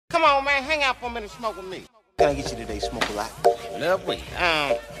Come on, man, hang out for a minute and smoke with me. Can I get you today? Smoke a lot. Love weed.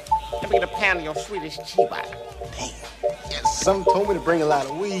 Let me get a pound of your sweetest Chiba. Damn. Yeah, something told me to bring a lot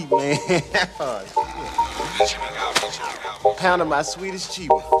of weed, man. Oh, shit. Pound of my sweetest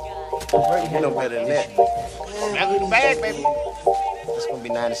Chiba. You know better than that. Now good bag, baby. That's gonna be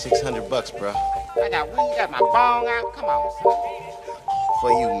 $9,600, bro. I got weed, got my bong out. Come on, son.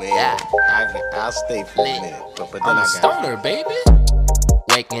 For you, man. I'll stay for a minute, but then I'm I a got stoner, baby.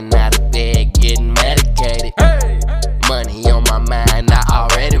 Waking out of bed, getting medicated. Money on my mind, I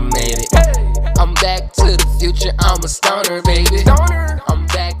already made it. I'm back to the future, I'm a stoner, baby. I'm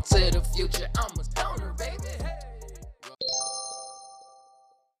back to the future, I'm a stoner, baby.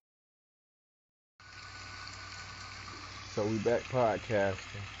 So we back podcasting,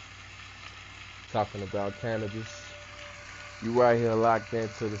 talking about cannabis. You right here locked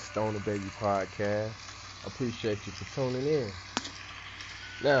into the Stoner Baby podcast. Appreciate you for tuning in.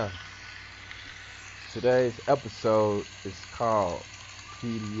 Now, today's episode is called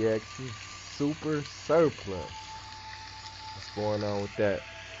PDX's Super Surplus. What's going on with that?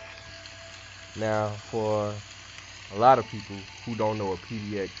 Now, for a lot of people who don't know what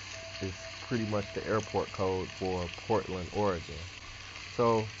PDX is, pretty much the airport code for Portland, Oregon.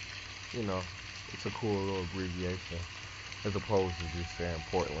 So, you know, it's a cool little abbreviation as opposed to just saying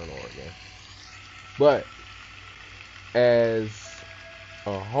Portland, Oregon. But as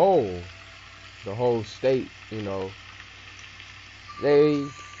a whole, the whole state, you know, they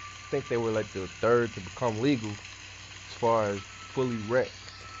think they were like the third to become legal as far as fully rec.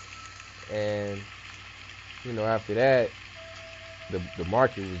 And, you know, after that, the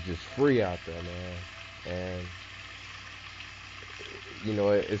market was just free out there, man. And, you know,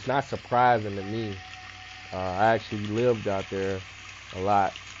 it's not surprising to me. I actually lived out there a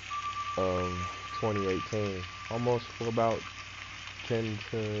lot of 2018, almost for about 10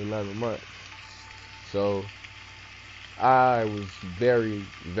 to 11 months. So I was very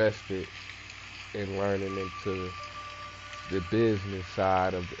vested in learning into the business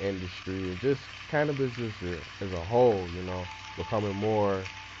side of the industry and just cannabis as a whole, you know, becoming more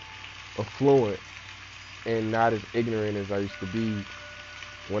affluent and not as ignorant as I used to be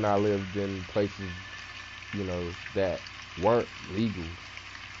when I lived in places, you know, that weren't legal,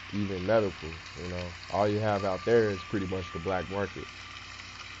 even medical, you know. All you have out there is pretty much the black market.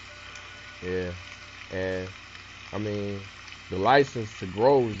 Yeah. And I mean, the license to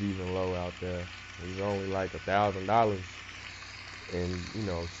grow is even low out there. It's only like $1,000. And, you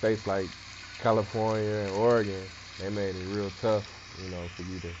know, states like California and Oregon, they made it real tough, you know, for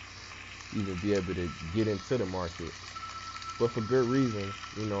you to even be able to get into the market. But for good reason,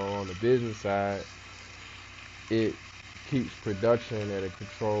 you know, on the business side, it keeps production at a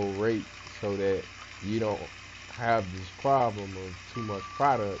controlled rate so that you don't have this problem of too much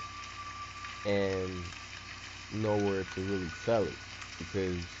product and nowhere to really sell it,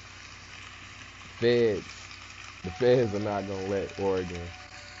 because the feds are not gonna let Oregon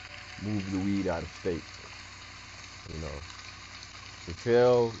move the weed out of state. You know,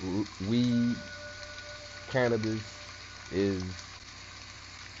 until weed, cannabis is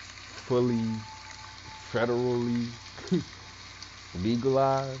fully federally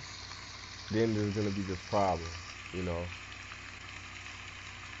legalized, then there's gonna be this problem, you know,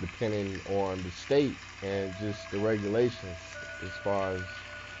 depending on the state and just the regulations as far as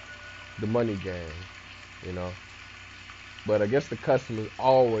the money game, you know. But I guess the customer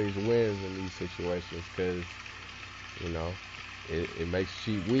always wins in these situations because, you know, it makes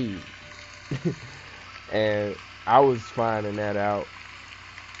cheap weed. And I was finding that out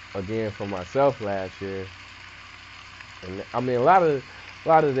again for myself last year. And I mean, a lot of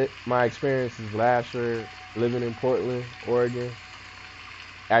my experiences last year living in Portland, Oregon,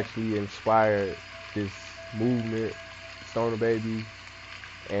 actually inspired this movement, Stoner Baby,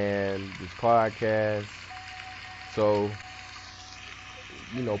 and this podcast. So,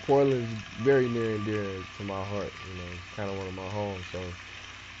 you know, Portland's very near and dear to my heart. You know, it's kind of one of my homes. So,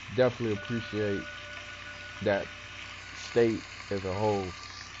 definitely appreciate that state as a whole.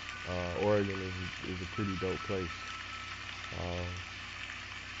 Oregon is a pretty dope place.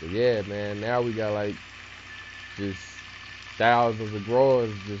 But yeah, man, now we got like just thousands of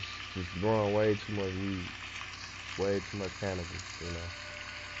growers just growing way too much weed, way too much cannabis, you know.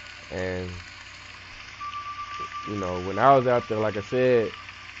 And you know, when I was out there, like I said,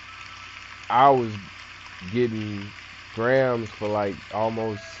 I was getting grams for like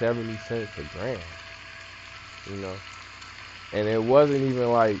almost 70 cents a gram, you know. And it wasn't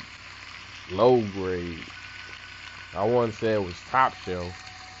even like low grade. I wouldn't say it was top shelf,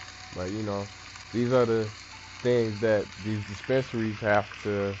 but you know, these are the things that these dispensaries have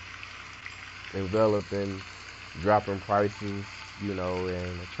to envelop in dropping prices,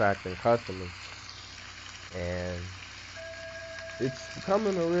 and attracting customers. And it's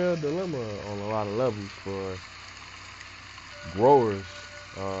becoming a real dilemma on a lot of levels for growers,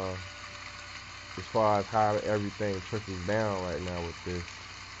 uh, as far as how everything trickles down right now with this.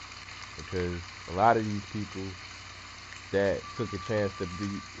 Because a lot of these people that took a chance to be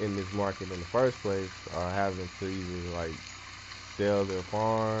in this market in the first place are having to either like sell their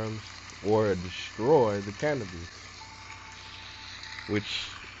farms or destroy the cannabis, which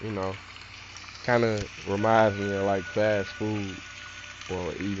kind of reminds me of like fast food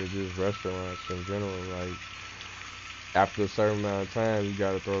or even just restaurants in general. Like after a certain amount of time, you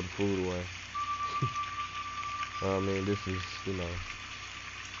gotta throw the food away. I mean, this is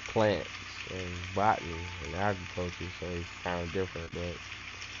plants and botany and agriculture, so it's kind of different. But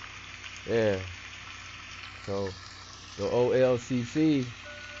yeah, so the OLCC,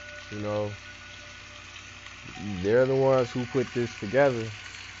 they're the ones who put this together,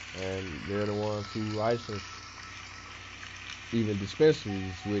 and they're the ones who license even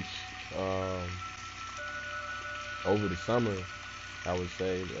dispensaries, which over the summer, I would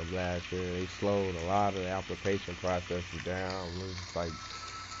say, of last year, they slowed a lot of the application processes down. It was just like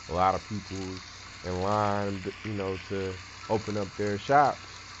a lot of people in line, to open up their shops.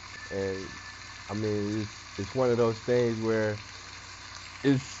 And I mean, it's one of those things where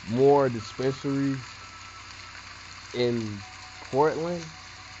it's more dispensaries in Portland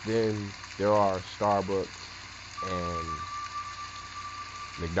than there are Starbucks and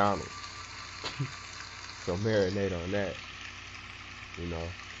McDonald's. So marinate on that,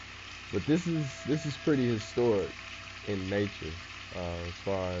 But this is pretty historic in nature, as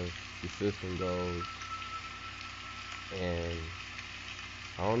far as the system goes. And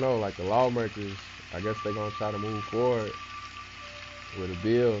I don't know, like the lawmakers, I guess they're gonna try to move forward with a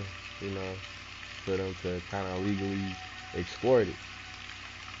bill, for them to kind of legally export it.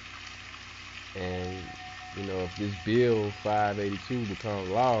 And if this bill 582 becomes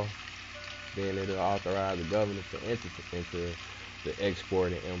law, then it'll authorize the governor to enter into the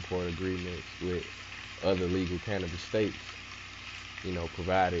export and import agreements with other legal cannabis states,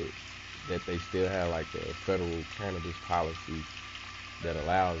 provided that they still have like a federal cannabis policy that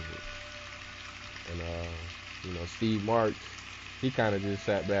allows it. And Steve Marks, he kind of just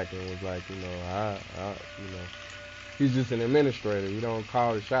sat back and was like, he's just an administrator. We don't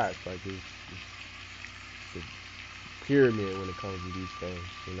call the shots. Like it's the pyramid when it comes to these things.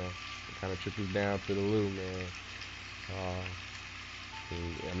 It kind of trickles down to the little man.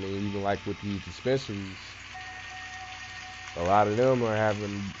 I mean, even like with these dispensaries, a lot of them are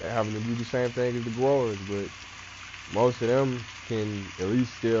having to do the same thing as the growers, but most of them can at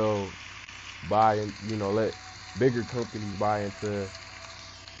least still buy and let bigger companies buy into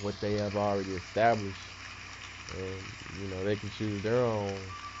what they have already established, and they can choose their own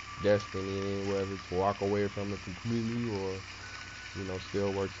destiny, whether to walk away from it completely or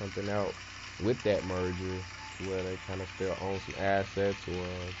still work something out with that merger where they kind of still own some assets or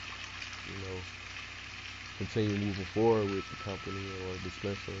continue moving forward with the company or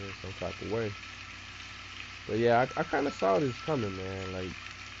dispensary in some type of way. But yeah, I kind of saw this coming, man. Like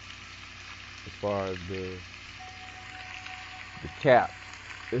as far as the cap,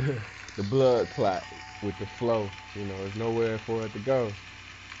 the blood clot with the flow, there's nowhere for it to go.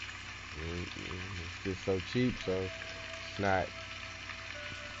 It's just so cheap, so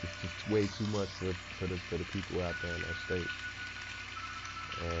it's just way too much for the people out there in that state.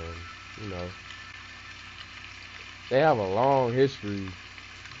 And they have a long history,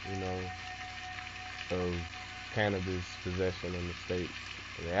 of cannabis possession in the state.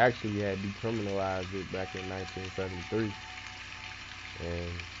 And they actually had decriminalized it back in 1973. And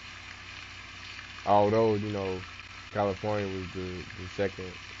although, California was the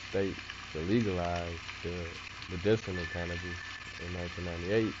second state to legalize the medicinal cannabis in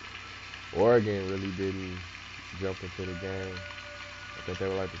 1998, Oregon really didn't jump into the game. I think they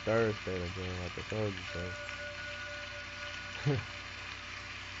were like the third state again, like I told you. So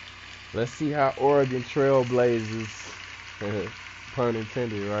let's see how Oregon trailblazes, pun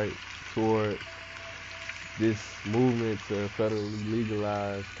intended, right, toward this movement to federally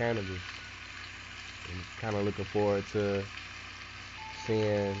legalize cannabis. I'm kind of looking forward to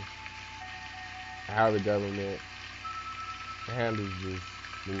seeing how the government handles this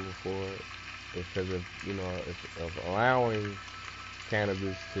moving forward, because of allowing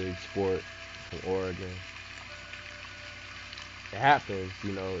cannabis to export from Oregon. It happens,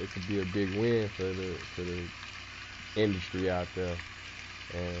 it could be a big win for the industry out there,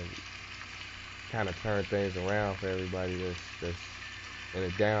 and kind of turn things around for everybody that's in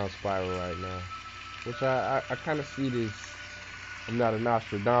a down spiral right now. Which I kind of see this. I'm not a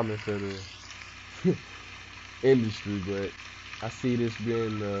Nostradamus of the industry, but I see this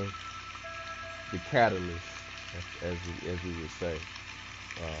being the catalyst, as we would say,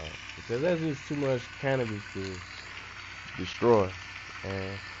 because there's just too much cannabis to destroy,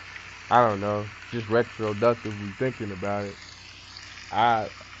 and I don't know, just retroductively thinking about it, I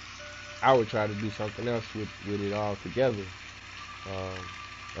would try to do something else with it all together,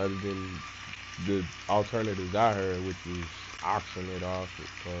 other than the alternatives I heard, which is auction it off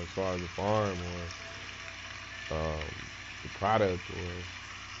as far as the farm or the product or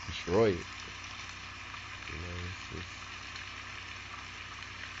destroy it. You know,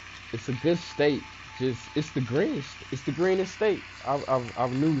 it's a good state. Just it's the greenest state.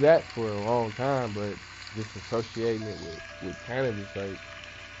 I've knew that for a long time, but just associating it with cannabis, like,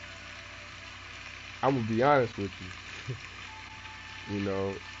 I'm gonna be honest with you. You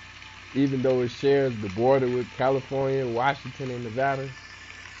know, even though it shares the border with California, Washington, and Nevada,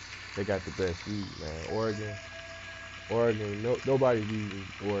 they got the best weed, man. Oregon, nobody weed in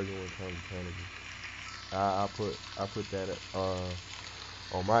Oregon when it comes to cannabis. I put that on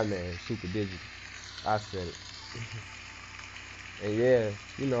my name, Super Digital. I said it. And yeah,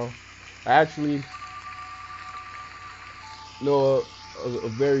 you know, I actually know a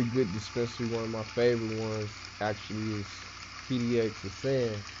very good dispensary. One of my favorite ones actually is PDX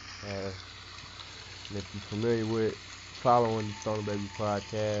Ascend. And if you're familiar with following the Stoner Baby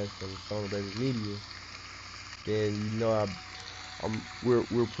podcast and the Stoner Baby Media, then you know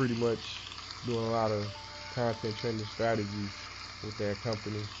we're pretty much doing a lot of content trending strategies with their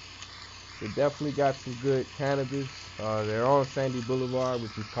company. They definitely got some good cannabis. They're on Sandy Boulevard,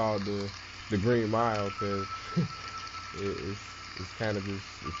 which is called the Green Mile, because it's cannabis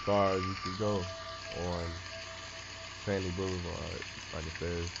as far as you can go on Sandy Boulevard. Like I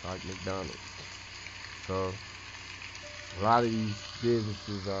said, it's like McDonald's. So a lot of these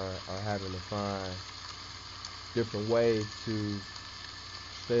businesses are having to find different ways to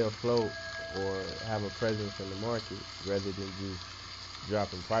stay afloat or have a presence in the market rather than just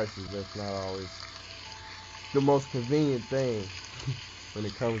dropping prices. That's not always the most convenient thing when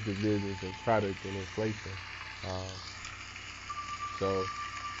it comes to business and product and inflation. So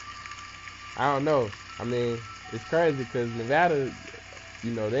I don't know. I mean, it's crazy because Nevada,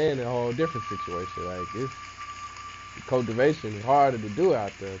 you know, they're in a whole different situation. Like, cultivation is harder to do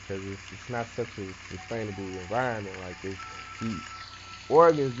out there because it's not such a sustainable environment. Like,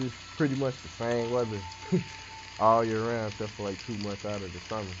 Oregon's just pretty much the same weather all year round, except for like 2 months out of the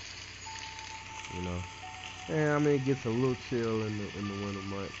summer. You know, and I mean, it gets a little chill in the winter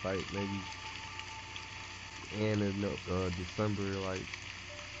months, like maybe end of December, like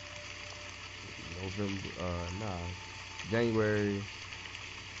November, January,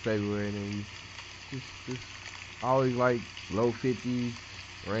 February, and then just always like low 50s,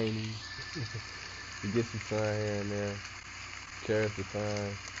 rainy. You get some sun here and there, cherish the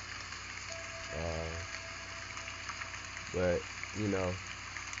sun. But you know,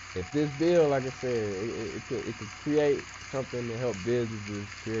 if this bill, like I said, it could create something to help businesses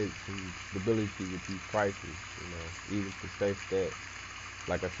create some stability with these prices. You know, even for states that,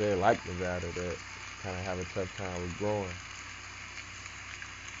 like I said, like Nevada, that kind of have a tough time with growing.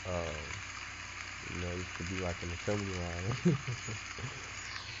 You know, this could be like an assembly line.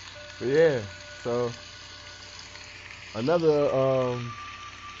 But yeah, so another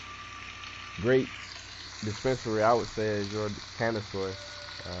great dispensary I would say is your Canasoy.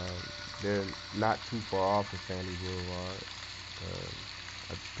 They're not too far off of Sandy Boulevard.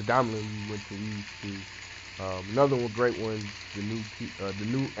 I predominantly went to these two. Another one, great one, the New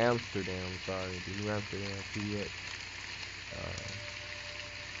Amsterdam. The New Amsterdam PDX.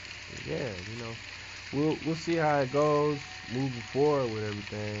 Yeah, you know, we'll see how it goes moving forward with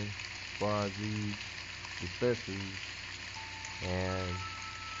everything as far as these dispensaries and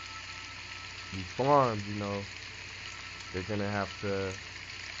these farms. You know, they're gonna have to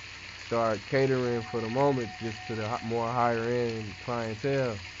start catering for the moment just to the more higher end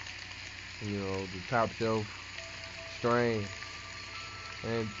clientele. You know, the top shelf strain,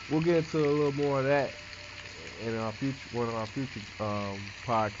 and we'll get into a little more of that in one of our future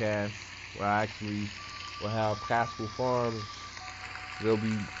podcasts, where I actually will have Classical Farms. They'll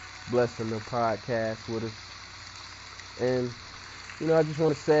be blessing the podcast with us. And you know, I just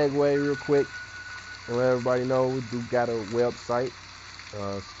want to segue real quick and let everybody know we do got a website,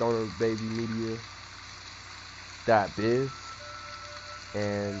 stonerbabymedia.biz,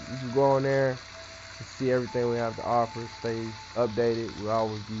 and you can go on there to see everything we have to offer, stay updated. We'll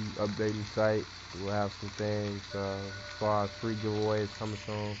always be updating site. We'll have some things as far as free giveaways coming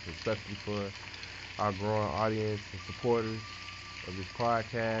soon, especially for our growing audience and supporters of this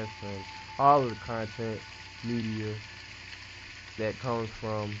podcast and all of the content media that comes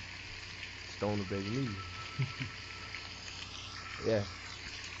from Stoner Baby Media. Yeah.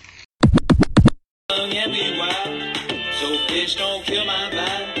 So bitch, don't kill my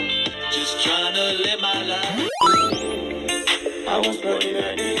vibe. Just tryna live my life. I was running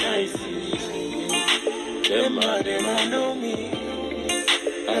at the icy. Them I know me.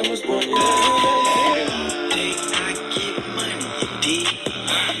 I was born in I get money indeed.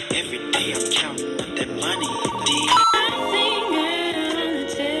 Every day I'm counting that money indeed.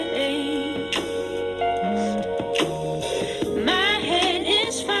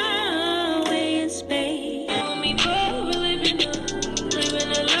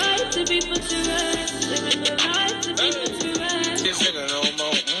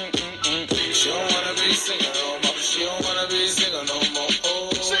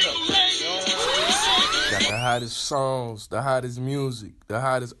 Got the hottest songs, the hottest music, the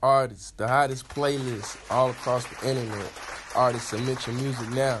hottest artists, the hottest playlists all across the internet. Artists, submit your music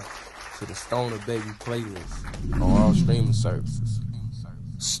now to the Stoner Baby playlist on all streaming services.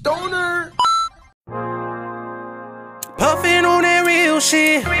 Stoner! Puffin' on that real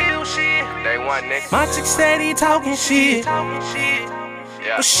shit. Day one, nigga. My chick steady talking shit.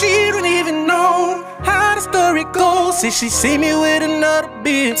 But she don't even know how the story goes. Say she see me with another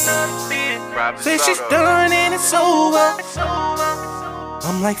bitch. Say she's done and it's over.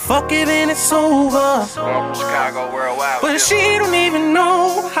 I'm like, fuck it and it's over. Chicago worldwide. But she don't even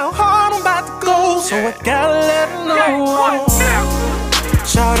know how hard I'm about to go. So I gotta let her know.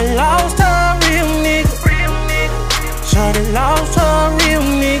 Shawty lost her real nigga. Shawty lost her real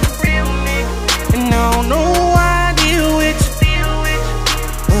nigga. And I don't know why I deal with you,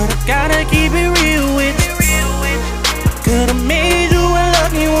 but I gotta keep it real with you. Could've made you a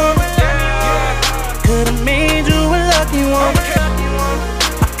lucky one. Could've made you a lucky one.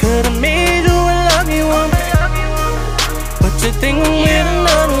 I could've made you a lucky one. But you think I'm with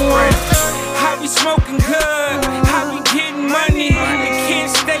another one. I be smoking good, I be getting money. The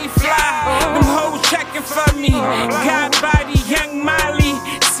kids stay fly, them hoes checking for me. God body, young Molly,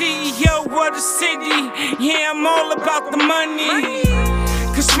 CEO of the city. Yeah, I'm all about the money.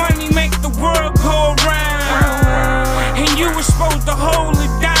 Cause money make the world go around. And you were supposed to hold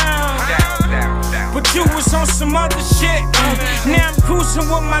it down, but you was on some other shit. Now I'm cruising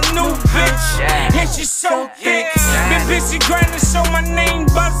with my new bitch, and she's so thick. Been busy grinding, so my name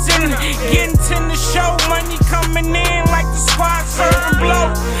buzzing. Getting to the show, money coming in like the squad serving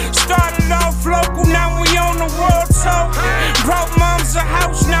blow. Started off local, now we on the world tour. Broke moms a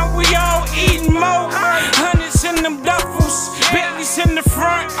house, now we all eating more. Hundreds in them duffels, Bentleys in the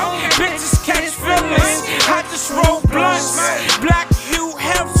front. Bitches catch feelings, I just roll blunts. Black hue,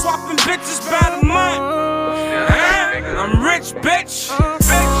 health swapping bitches by the month. I'm rich, bitch.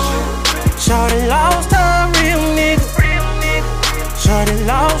 Shawty lost her real nigga. Shawty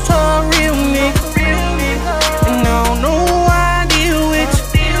lost her real nigga. And I don't know why I deal with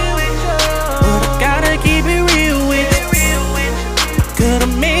you, but I gotta keep it real with you.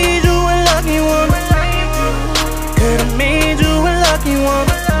 Could've made you a lucky one. Could've made you a lucky one.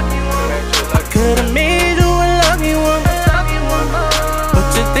 I could've made you a lucky one. But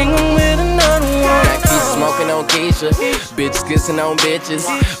you think I'm with another one. Got Keisha smoking on Keisha, bitches kissing on bitches,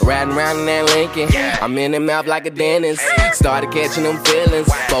 riding around in that Lincoln. I'm in the mouth like a dentist. Started catching them feelings,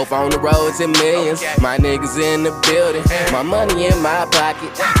 both on the roads and millions. My niggas in the building, my money in my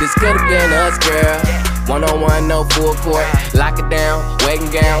pocket. This could've been us, girl. One-on-one, no full court. Lock it down, wedding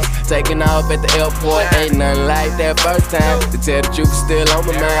gowns, taking off at the airport. Ain't nothing like that first time. To tell the truth, still on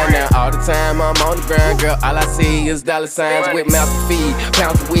my mind. Now all the time I'm on the ground, girl. All I see is dollar signs with mouth to feed,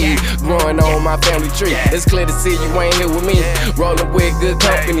 pounds of weed growing on my family tree. It's clear to see you ain't here with me, rolling with good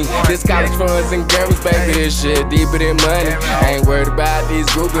company. This college funds and Grammys, baby, this shit deeper than money. I ain't worried about these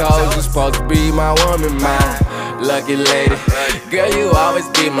groupie hoes. You supposed to be my woman, my lucky lady. Girl, you always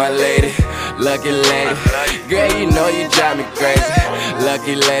be my lady. Lucky lady, girl, you know you drive me crazy.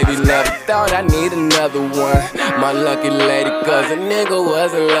 Lucky lady, never thought I need another one. My lucky lady, cause a nigga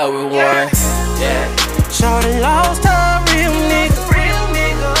was in love with one. Yeah. Shawty lost her real nigga.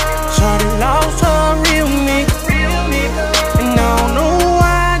 Shawty lost her real nigga. And I don't know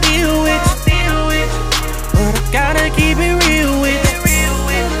why I deal with you, but I gotta keep it real with you.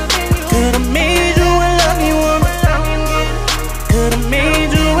 Could've made you a lucky one. Could've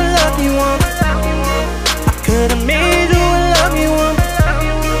made you a lucky one. I could've made you a lucky one.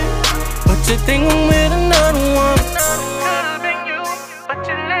 But you think I'm with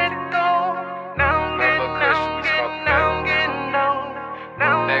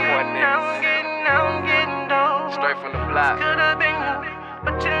block. Could've been you,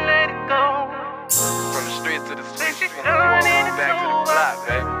 but you let it go. From the street to the street, She's from the done walk and it's back to the over. block,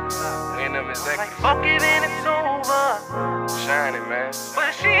 baby. We in them Like executives. fuck it and it's over. Shining, man.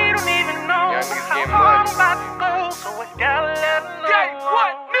 But she don't even know Young niggas how getting hard money. I'm about to go. So I gotta let her know.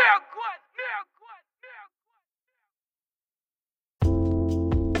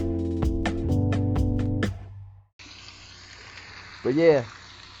 But yeah,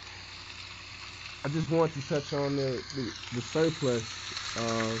 I just want to touch on the surplus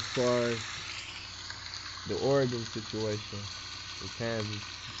as far as the Oregon situation with Kansas.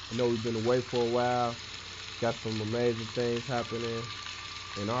 I know we've been away for a while, got some amazing things happening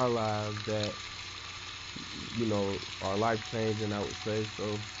in our lives that, you know, are life-changing, I would say. So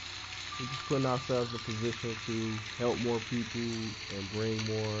we're just putting ourselves in a position to help more people and bring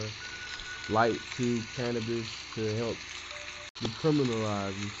more light to cannabis to help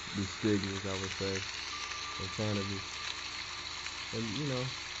decriminalize the stigmas, I would say, of cannabis. And, you know,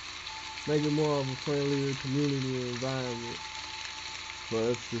 make it more of a friendlier community environment for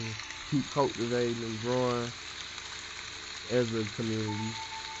us to keep cultivating and growing as a community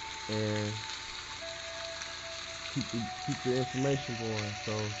and keep the information going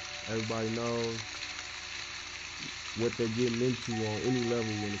so everybody knows what they're getting into on any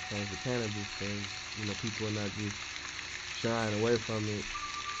level when it comes to cannabis, and, you know, people are not just shying away from it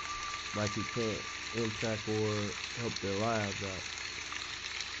like it can't impact or help their lives out.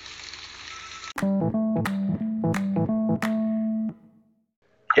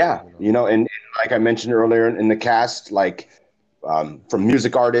 Yeah, you know, and like I mentioned earlier in the cast, like from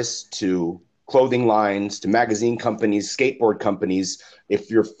music artists to clothing lines to magazine companies, skateboard companies, if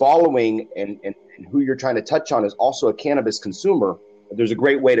you're following and who you're trying to touch on is also a cannabis consumer, there's a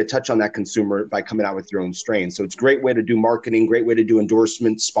great way to touch on that consumer by coming out with your own strain. So it's a great way to do marketing, great way to do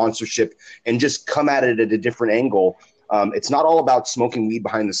endorsement, sponsorship, and just come at it at a different angle. It's not all about smoking weed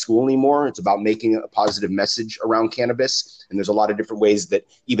behind the school anymore. It's about making a positive message around cannabis. And there's a lot of different ways that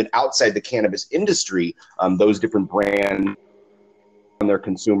even outside the cannabis industry, those different brands and their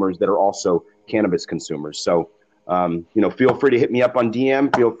consumers that are also cannabis consumers. So, you know, feel free to hit me up on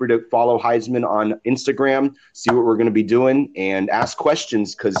DM. Feel free to follow Heisman on Instagram, see what we're going to be doing, and ask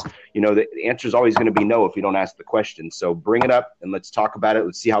questions because, you know, the answer is always going to be no if you don't ask the question. So bring it up and let's talk about it.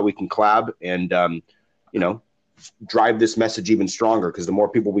 Let's see how we can collab and, you know, drive this message even stronger because the more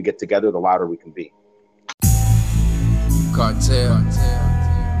people we get together, the louder we can be. Cartel.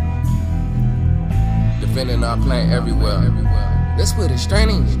 Defending our plan everywhere. Let's put a strain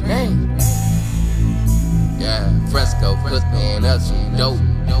in your name. Yeah, Fresco, put me in us some dope.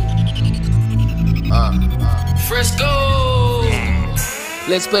 Fresco.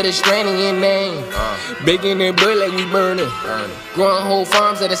 Let's put a strain in your name. Baking that butt like we burning. Growing whole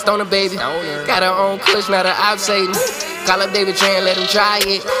farms at a stoner, baby. Got our own kush, not an outsider. Call up David Tran, let him try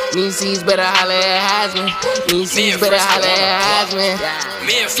it. Me C's better holler at Heisman. Me C's better holler at Heisman.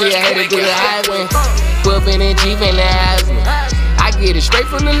 See, I had to do the Heisman. Puffin' and chiefin' the Heisman. I get it straight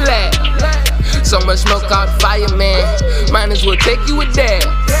from the lab. So much smoke caught fire, man. Might as well take you a dab.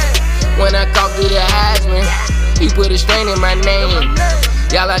 When I call through the Heisman, he put a strain in my name.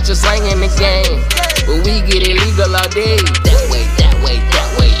 Y'all out just slanging the game, but we get illegal all day. That way, that way, that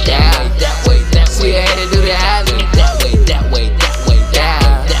way, that way, that way, that way. See, I had to do the Heisman. That way, that way, that way,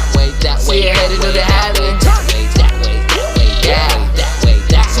 that way, that way. See, I had to do the Heisman. That way, that way, that way, that way,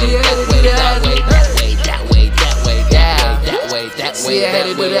 that way. See, I had to do the Heisman. That way, that way, that way, that way, that way. See, I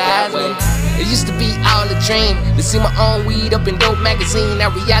had to do the Heisman. It used to be all a dream to see my own weed up in Dope magazine. Now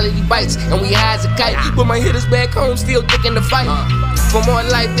reality bites and we high as a kite. But my hitters back home still thinking the fight. For more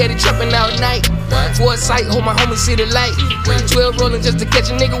life, daddy trapping all night. Foresight, hold my homie see the light. 12 rolling just to catch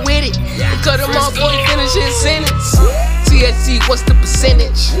a nigga with it. And cut him off before he finish his sentence. THC, what's the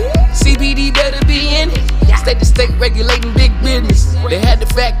percentage? CBD better be in it. State to state regulating big business. They had the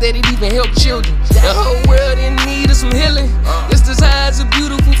fact that it even helped children. The whole world in need of some healing. Just as high as a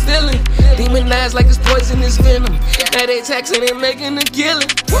beautiful feeling. Demonized like it's poisonous venom. Now they taxing and making a killing.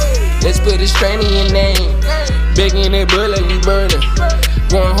 Let's put a strain in your name. Begging that butt like we burning.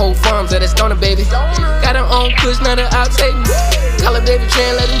 Growing whole farms at a stoner, baby. Got our own kush, not an outsider. Call up David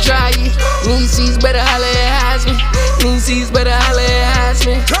Tran, let him try it. Need C's better holler at Heisman. Need C's better holler at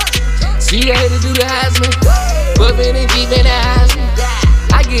Heisman. See, I had to do the Heisman. Puffin' and jeepin' the Heisman.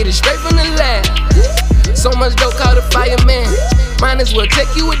 I get it straight from the lab. So much dope called a fireman. Might as well take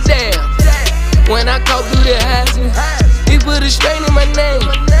you a dab. When I call through the Heisman, he put a strain in my name.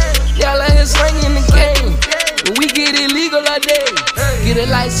 Y'all out here slanging the game, but we get illegal all day. Get a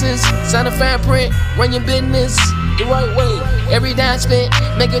license, sign a fine print, run your business. the right way. Every dime spent,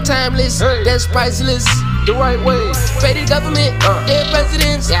 make it timeless, that's priceless, the right way. Pay the government, their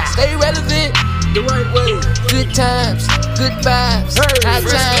presidents, stay relevant, the right way. Good times, good vibes, high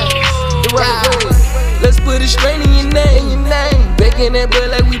times, the right way. Let's put a strain in your name, baking that blood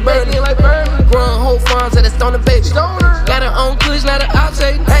like we burning, growing whole farms at a stoner baby. Got her own kush, not an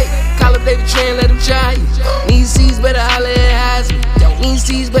outside. Hey, call up David Tran, let him try you. Need C's, better holler at Heisman. Need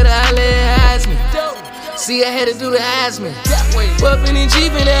C's, better holler at Heisman. See, I had to do the Heisman. Puffin' and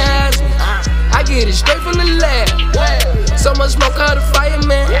Jeepin' at Heisman. I get it straight from the lab. So much smoke out the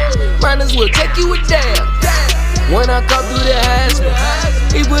fireman. Might as well take you a dab. When I come through the Heisman,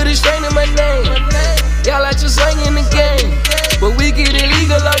 he put a strain in my name. Y'all like just slangin' the game, but we get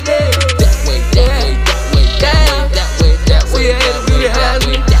illegal all day. That way, that way, that way, that way, that way. We had to do the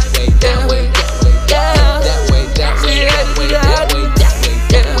Heisman. That way, that way, that way, that way. We had to do the Heisman.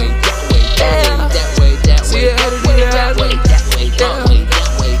 That way, that way, that way, that way, that way. We had to do the Heisman. That way, that way, that way,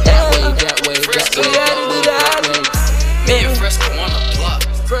 that way, that way, that way. We had to do the Heisman. Me and Fresco on the block.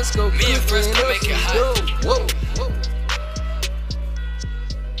 Fresco, me and Fresco make it hot. Whoa.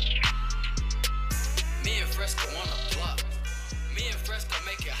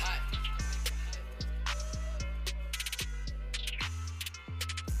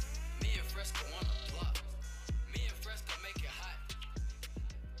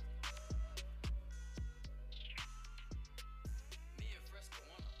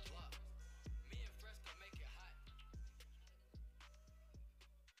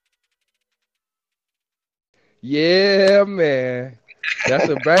 Yeah, man. That's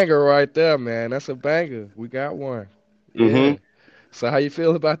a banger right there, man. That's a banger. We got one. Yeah. So how you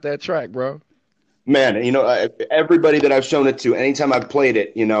feel about that track, bro? Man, you know, everybody that I've shown it to, anytime I've played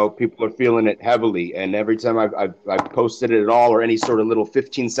it, you know, people are feeling it heavily. And every time I've posted it at all or any sort of little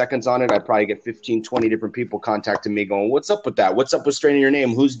 15 seconds on it, I probably get 15, 20 different people contacting me going, what's up with that? What's up with Straining Your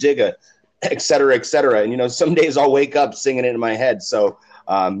Name? Who's Digga? Et cetera, et cetera. And, you know, some days I'll wake up singing it in my head. So,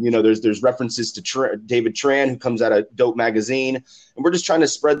 you know, there's references to David Tran, who comes out of Dope Magazine, and we're just trying to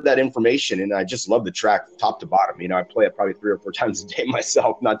spread that information. And I just love the track top to bottom. You know, I play it probably 3 or 4 times a day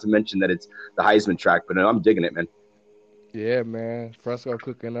myself, not to mention that it's the Heisman track, but I'm digging it, man. Yeah, man. Fresco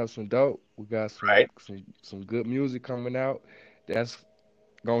cooking up some dope. We got some good music coming out. That's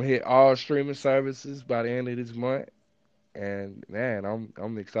gonna hit all streaming services by the end of this month. And man,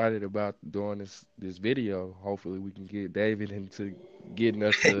 I'm excited about doing this video. Hopefully we can get David into getting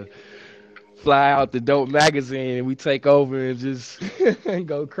us to fly out the Dope Magazine and we take over and just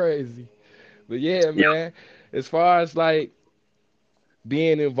go crazy. But yeah, man, as far as like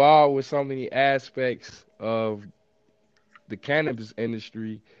being involved with so many aspects of the cannabis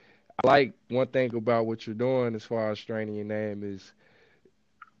industry, I like one thing about what you're doing as far as Straining Your Name is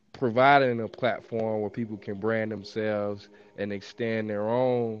providing a platform where people can brand themselves and extend their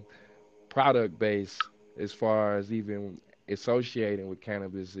own product base as far as even associating with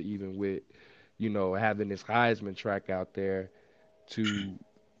cannabis, even with, you know, having this Heisman track out there to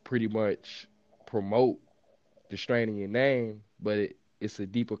pretty much promote the Straining Your Name, but it's a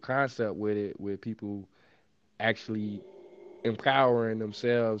deeper concept with it, with people actually empowering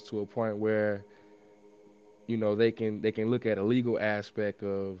themselves to a point where, you know, they can look at a legal aspect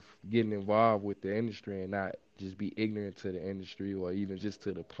of getting involved with the industry and not just be ignorant to the industry or even just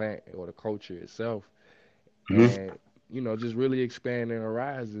to the plant or the culture itself. And, you know, just really expand their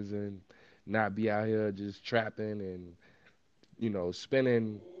horizons and not be out here just trapping and, you know,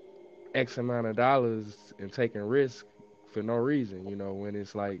 spending X amount of dollars and taking risks for no reason, you know, when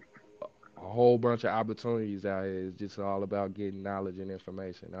it's like a whole bunch of opportunities out here. It's just all about getting knowledge and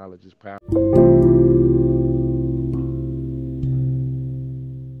information. Knowledge is power.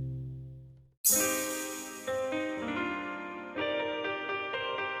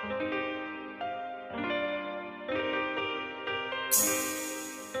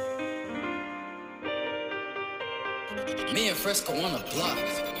 Me and Fresco on the block.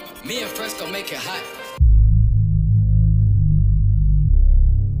 Me and Fresco make it hot.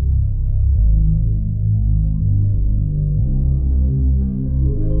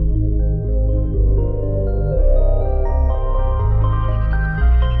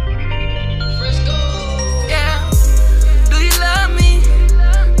 Fresco, yeah. Do you love me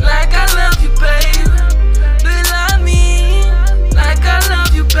like I love you, baby? Do you love me like I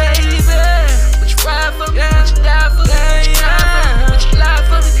love you, baby? Would you ride for me? Would you die for me? Would you lie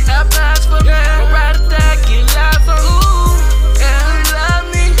for me? Have eyes for me? I'll ride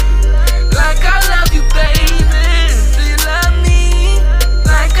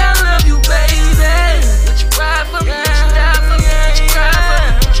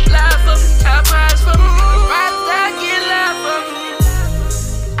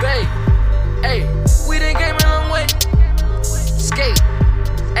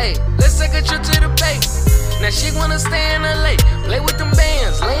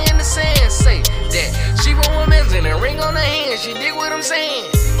I'm saying?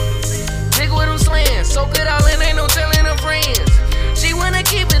 Dig what I'm slaying. Soak it all in, ain't no telling her friends. She wanna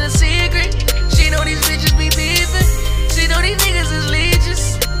keep it a secret. She know these bitches be beefing. She know these niggas is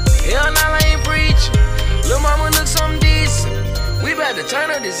leeches. Hell nah, I ain't preaching. Lil' mama look something decent. We bout to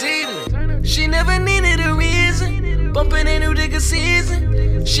turn up this evening. She never needed a reason. Bumping a new nigga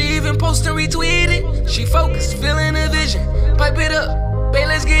season. She even post and retweet it. She focused, feeling a vision. Pipe it up, babe,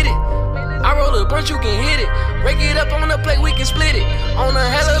 let's get it. I roll a bunch, you can hit it. Break it up on the plate, we can split it. On the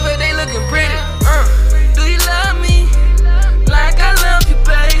hell of it, they looking pretty. Do you love me like I love you,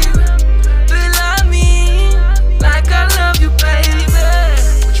 baby? Do you love me like I love you, baby?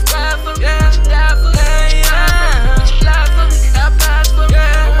 Would you ride for me? Would you die for me? Would you lie for me? Have pies for me?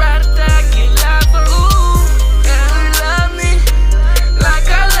 I'd ride or die, get live for me. Do you love me like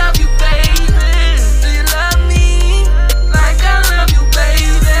I love you, baby? Do you love me like I love you, baby?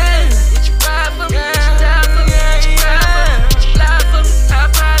 Would you ride for me? Would you die for me? Would you lie for me?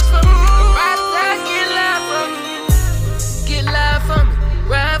 Have pies for me? Ride or die, get live for me. Get live for me,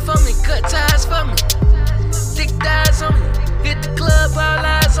 ride for me, cut ties for me. Thick thighs on me, hit the club, all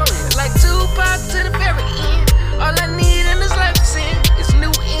eyes on me. Like Tupac to the very end. All I need in this life is sin. It's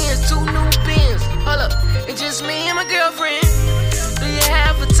new ends, 2 new bins. Hold up, it's just me and my girlfriend. Do you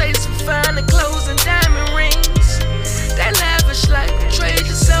have a taste for finer clothes and diamond rings? That lavish life, trade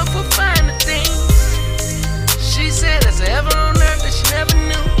yourself for finer things. She said that's a heaven on earth that she never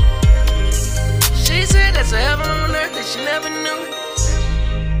knew. She said that's a heaven on earth that she never knew.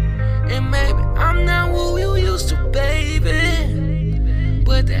 And maybe I'm not who you used to, baby,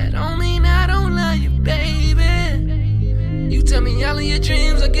 but that don't mean I don't love you, baby. You tell me all of your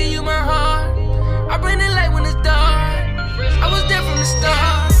dreams, I give you my heart. I bring the light when it's dark. I was there from the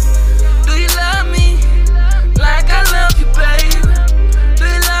start. Do you love me like I love you, baby? Do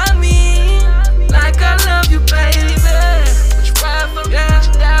you love me like I love you, baby? Would you ride for me? Would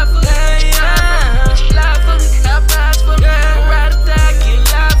you die for me? Would you lie for me? Have pies for me? I'd ride or die, get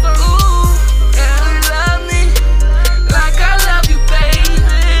live for me. Do you love me like I love you, baby?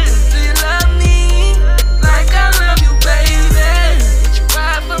 Do you love me like I love you, baby? Would you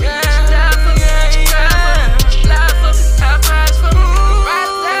ride for me? Would you die for me? Would you lie for me? Have pies for me? Ride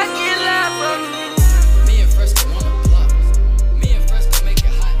or die, get live for me. Me and Fresco on the block. Me and Fresco make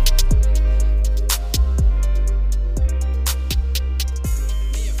it hot.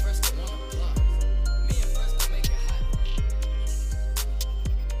 Me and Fresco on the block. Me and Fresco make it hot.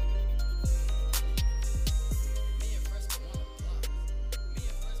 Me and Fresco on the block. Me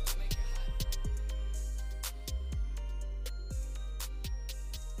and Fresco make it hot.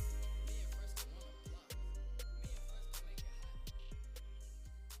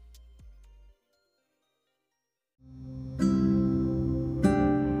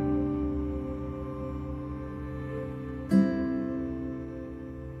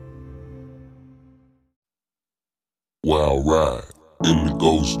 Wild ride. In the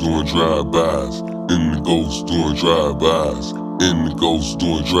ghost doing drive-bys. In the ghost doing drive-bys. In the ghost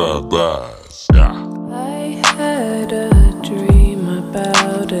doing drive-bys. Yeah. I had a dream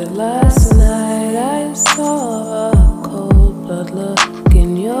about it last night. I saw a cold blood look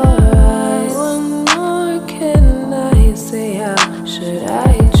in your eyes. What more can I say? How should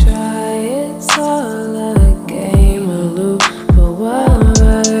I try? It's all a game, a loop, but wild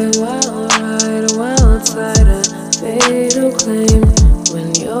ride, a wild side, a fatal claim. When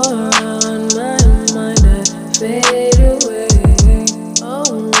you're on my mind, I fade away.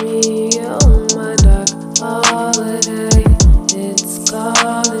 Oh me, oh my dark holiday. It's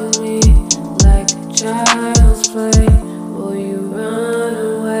calling me like child's play. Will you run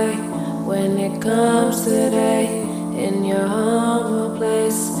away when it comes today? In your humble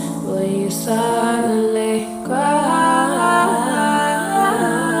place, will you silently cry?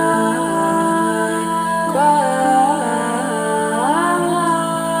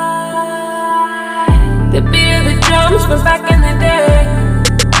 The beat of the drums from back in the day,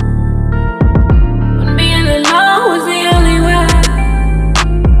 when being alone was the only way.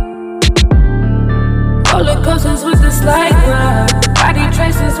 Roller coasters with the slight ride, body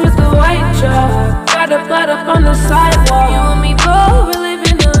traces with the white chalk. Got the blood up on the sidewalk. You and me both, we're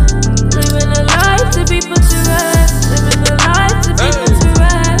living a life to be put to rest. Living a life to be put to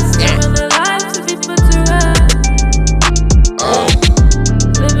rest. Living a life to be put to rest.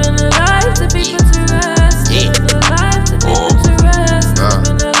 Living a life to be put to rest. Living a life to be put to rest.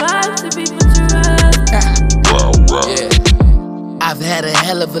 Living a life to be put to rest. I've had a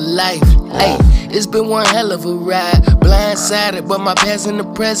hell of a life. Hey, it's been one hell of a ride. blindsided, but my past in the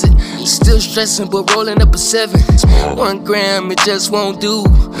present. Still stressing, but rolling up a 7. 1 gram, it just won't do.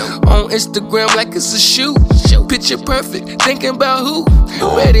 On Instagram like it's a shoot. Picture perfect, thinking about who?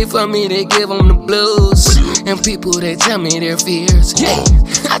 Ready for me to give them the blues. And people, they tell me their fears. Hey,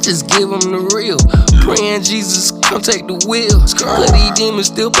 I just give them the real. Praying Jesus, come take the wheel. Cause these demons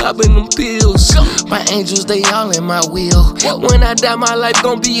still popping them pills. My angels, they all in my will. When I die, my life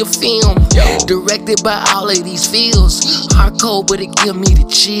gon' be a film. Directed by all of these feels. Hard cold, but it give me the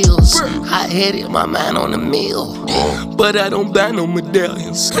chills. Hot-headed, my mind on the mill. But I don't buy no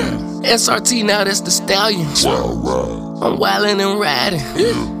medallions. SRT, now that's the stallion. I'm wildin' and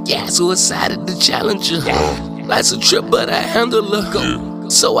riding. Yeah, suicided the challenger. Life's a trip, but I handle her.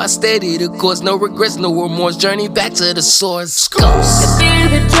 So I steady the course, no regrets, no remorse. Journey back to the source. Could be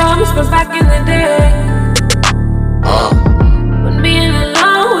the drums from back in the day. When being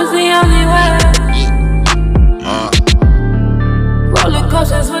alone was the only way. Roller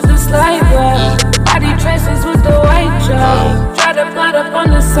coasters with the slide ride. Body traces with the white job. Try to plot up on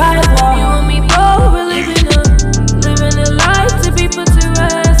the sidewalk. You and me both, we're living a life to be put to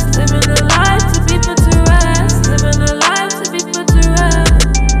rest. Living a life to be put to rest. Living a life to be put to rest.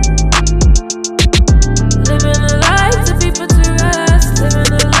 Living a life to be put to rest.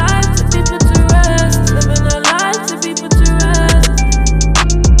 Living a life to be put to rest. Living a life to be put to rest.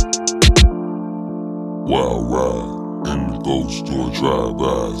 Wild ride in the ghost doing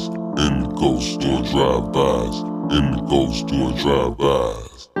drive-bys. In the ghost doing drive-bys. In the ghost doing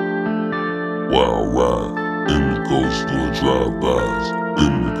drive-bys. Wild ride in the ghost doing drive-bys.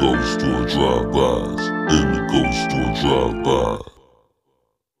 In the ghost doing drive-bys. In the ghost doing drive-bys.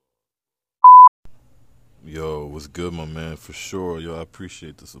 Yo, what's good, my man? For sure, yo, I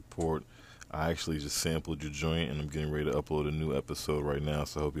appreciate the support. I actually just sampled your joint, and I'm getting ready to upload a new episode right now,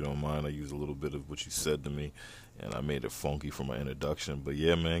 so I hope you don't mind. I used a little bit of what you said to me, and I made it funky for my introduction. But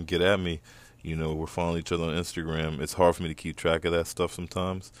yeah, man, get at me. You know, we're following each other on Instagram. It's hard for me to keep track of that stuff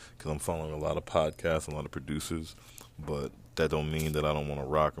sometimes because I'm following a lot of podcasts, a lot of producers, but that don't mean that I don't want to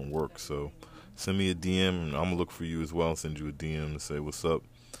rock and work. So send me a DM, and I'm going to look for you as well. Send you a DM to say what's up,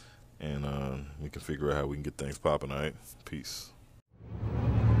 and we can figure out how we can get things popping, all right? Peace.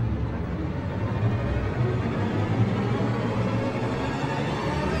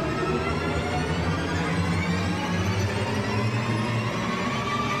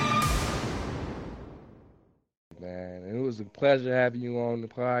 Man, and it was a pleasure having you on the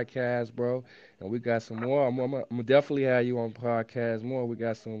podcast, bro. And we got some more. I'm gonna definitely have you on the podcast more.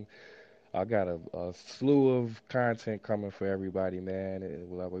 I got a slew of content coming for everybody, man. And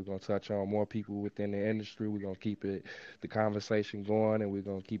we're gonna touch on more people within the industry. We're gonna keep the conversation going, and we're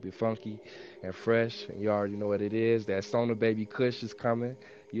gonna keep it funky and fresh. And you already know what it is. That Stoner Baby Kush is coming.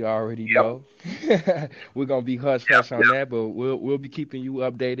 You already know. We're gonna be hush on that, but we'll be keeping you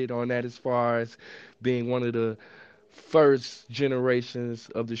updated on that as far as being one of the first generations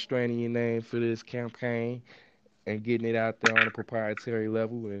of the Straining Your Name for this campaign and getting it out there on a proprietary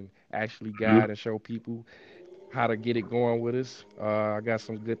level and actually guide and show people how to get it going with us. I got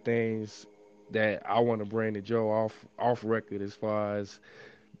some good things that I want to bring to Joe off record as far as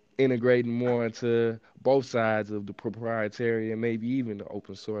integrating more into both sides of the proprietary and maybe even the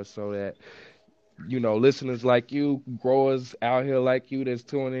open source so that, you know, listeners like you, growers out here like you that's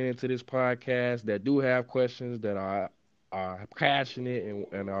tuning into this podcast that do have questions, that are passionate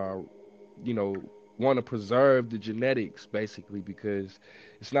and are, you know, want to preserve the genetics basically, because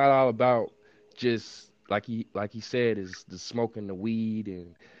it's not all about just like he said is the smoking the weed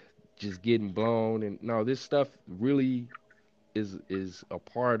and just getting blown. And no, this stuff really is a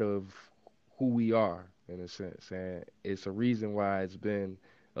part of who we are in a sense, and it's a reason why it's been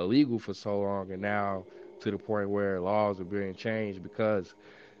illegal for so long, and now to the point where laws are being changed because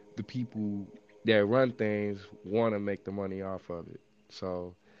the people that run things want to make the money off of it.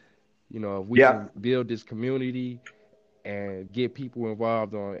 So, you know, if we can build this community and get people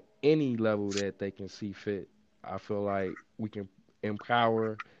involved on any level that they can see fit, I feel like we can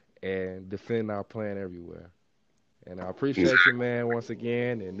empower and defend our plan everywhere. And I appreciate you, man, once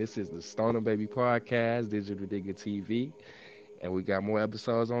again. And this is the Stoner Baby Podcast, Digital Digger TV. And we got more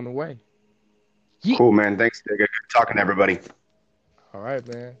episodes on the way. Cool, man. Thanks, Digger. Good talking to everybody. All right,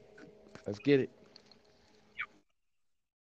 man. Let's get it.